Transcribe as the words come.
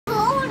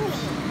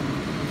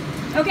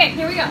Okay,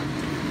 here we go.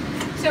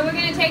 So we're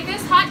going to take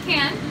this hot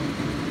can,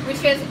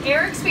 which has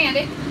air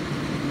expanded,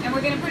 and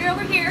we're going to put it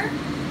over here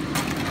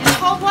in the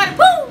cold water.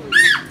 Woo!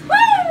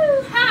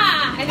 Woo!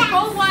 Ha! And the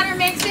cold water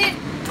makes it,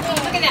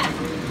 look at that.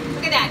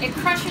 Look at that. It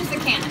crushes the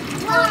can.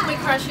 Totally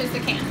crushes the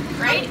can,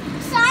 right?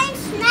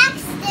 Science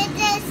Max did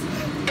this.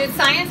 Did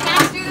Science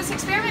Max do this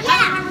experiment? Yeah. I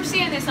don't remember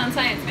seeing this on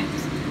Science Max.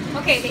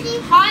 Okay, the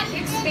hot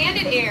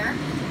expanded air,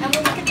 and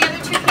we'll look at the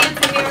other two cans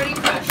that we already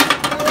crushed.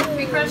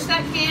 We crushed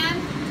that can,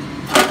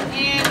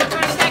 and we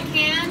crushed that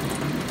can,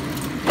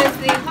 because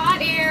the hot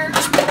air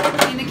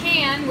in the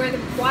can where the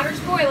water's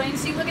boiling,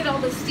 see, look at all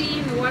the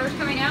steam, the water's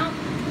coming out,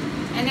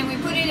 and then we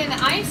put it in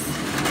the ice,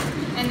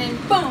 and then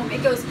boom,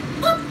 it goes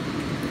pop.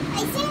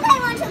 I think I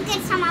want to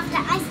get some of the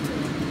ice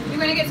too. You're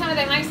going to get some of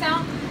that ice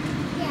out?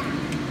 Yeah.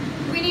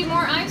 Do we need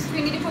more ice? Do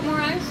we need to put more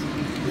ice?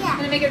 I'm Yeah.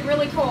 going to make it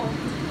really cold.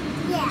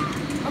 Yeah.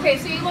 Okay,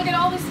 so you look at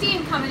all the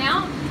steam coming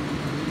out.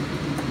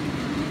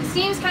 The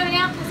steam's coming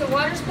out because the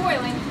water's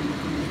boiling.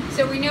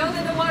 So we know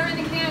that the water in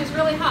the can is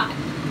really hot.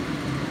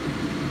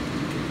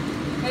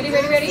 Ready,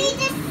 ready, ready? See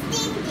the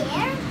steam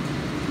there?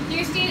 Do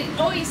you see?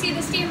 Oh, you see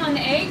the steam on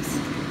the eggs?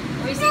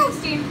 Or you see No. the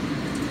steam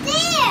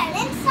There,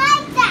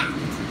 inside that.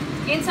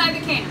 inside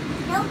the can?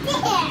 No,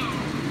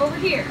 there. Over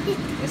here.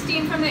 The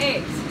steam from the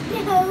eggs.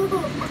 No.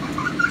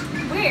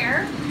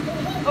 Where?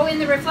 Oh, in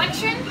the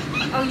reflection?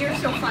 Oh, you're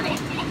so funny.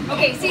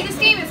 Okay, see the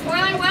steam? It's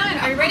boiling, boiling.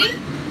 Are you ready?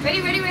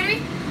 Ready, ready, ready?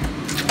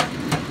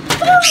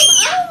 Boom!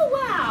 Oh,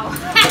 wow.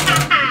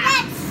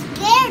 That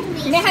scared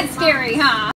me. That's scary, huh?